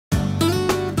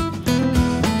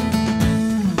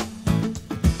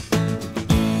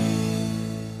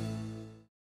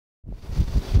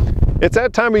It's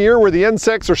that time of year where the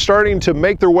insects are starting to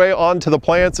make their way onto the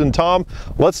plants. And Tom,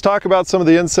 let's talk about some of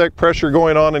the insect pressure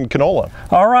going on in canola.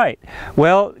 All right.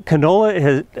 Well, canola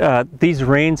has, these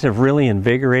rains have really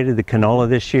invigorated the canola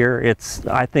this year.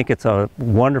 I think it's a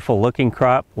wonderful looking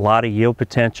crop, a lot of yield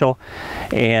potential,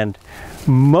 and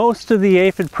most of the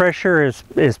aphid pressure is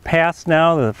past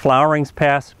now, the flowering's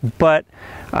past, but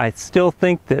I still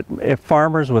think that if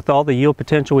farmers with all the yield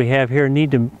potential we have here need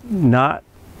to not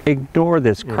ignore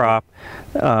this crop.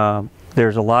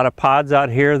 There's a lot of pods out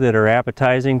here that are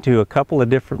appetizing to a couple of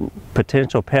different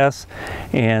potential pests,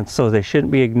 and so they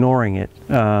shouldn't be ignoring it.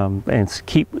 And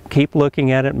keep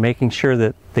looking at it, making sure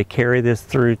that they carry this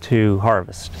through to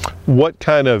harvest. What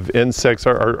kind of insects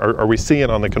are we seeing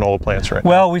on the canola plants right now?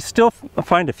 Well, we still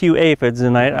find a few aphids,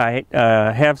 and I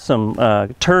have some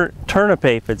turnip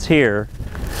aphids here,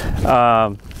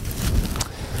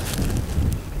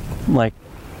 like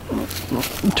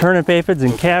turnip aphids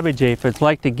and cabbage aphids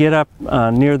like to get up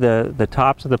near the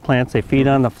tops of the plants. They feed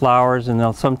on the flowers, and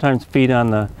they'll sometimes feed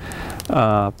on the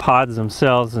pods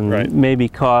themselves, and maybe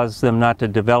cause them not to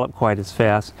develop quite as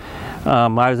fast.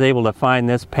 I was able to find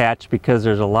this patch because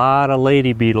there's a lot of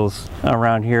lady beetles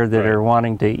around here that are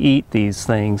wanting to eat these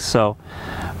things. So,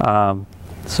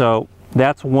 so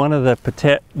that's one of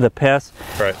the pests.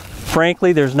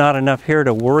 Frankly, there's not enough here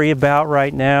to worry about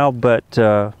right now, but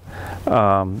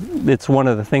it's one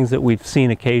of the things that we've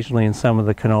seen occasionally in some of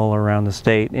the canola around the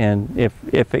state, and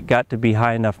if it got to be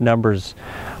high enough numbers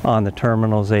on the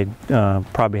terminals, they'd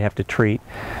probably have to treat.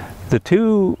 The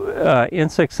two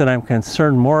insects that I'm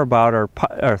concerned more about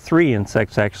are three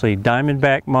insects actually: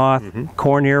 diamondback moth,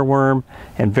 corn earworm,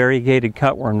 and variegated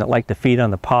cutworm that like to feed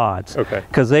on the pods.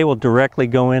 Because they will directly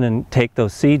go in and take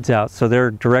those seeds out, so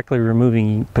they're directly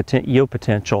removing yield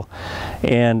potential.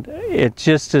 And it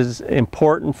just is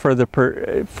important for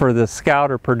the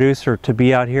scout or producer to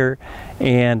be out here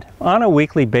and on a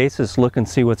weekly basis look and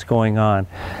see what's going on.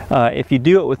 If you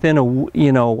do it within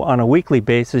on a weekly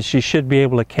basis, you should be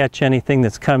able to catch anything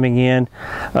that's coming in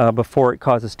before it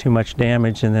causes too much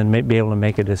damage, and then be able to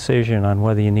make a decision on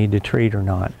whether you need to treat or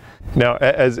not. Now,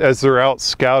 as they're out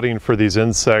scouting for these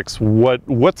insects,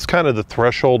 what's kind of the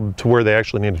threshold to where they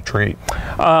actually need to treat?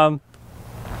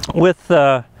 With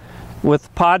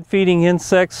pod feeding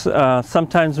insects,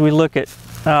 sometimes we look at,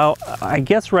 I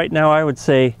guess right now I would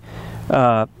say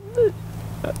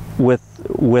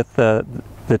with the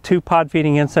two pod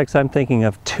feeding insects, I'm thinking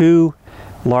of 2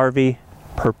 larvae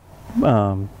per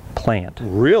plant.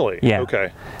 Really? Yeah.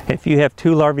 Okay. If you have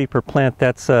 2 larvae per plant,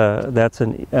 that's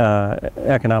an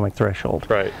economic threshold.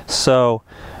 Right. So,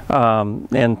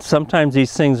 and sometimes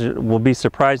these things will be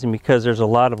surprising because there's a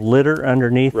lot of litter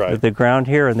underneath the ground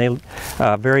here, and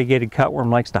variegated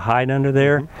cutworm likes to hide under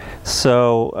there.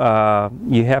 So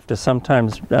you have to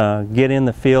sometimes get in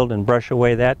the field and brush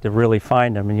away that to really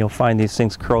find them, and you'll find these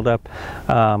things curled up.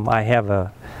 I have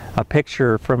a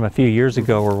picture from a few years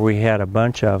ago where we had a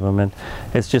bunch of them, and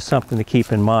it's just something to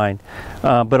keep in mind.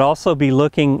 But also be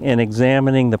looking and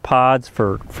examining the pods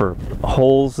for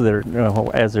holes that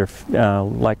are, as they're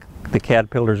like the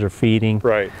caterpillars are feeding.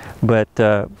 Right. But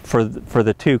for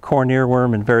the 2, corn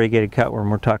earworm and variegated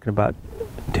cutworm, we're talking about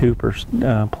 2 per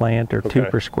plant or 2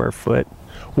 per square foot.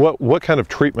 What kind of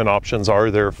treatment options are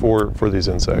there for these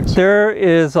insects?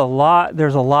 There's a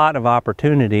lot of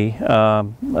opportunity.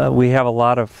 We have a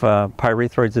lot of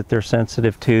pyrethroids that they're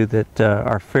sensitive to that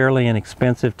are fairly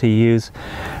inexpensive to use.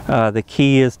 The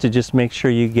key is to just make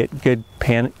sure you get good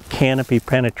canopy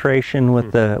penetration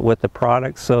with the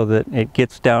product, so that it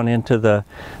gets down into the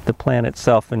plant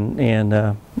itself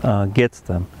and gets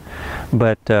them.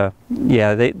 But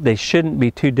yeah, they shouldn't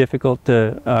be too difficult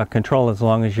to control as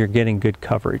long as you're getting good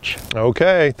coverage.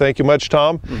 Okay, thank you much,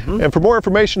 Tom. And for more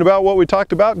information about what we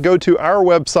talked about, go to our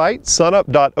website,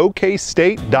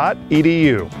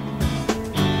 sunup.okstate.edu.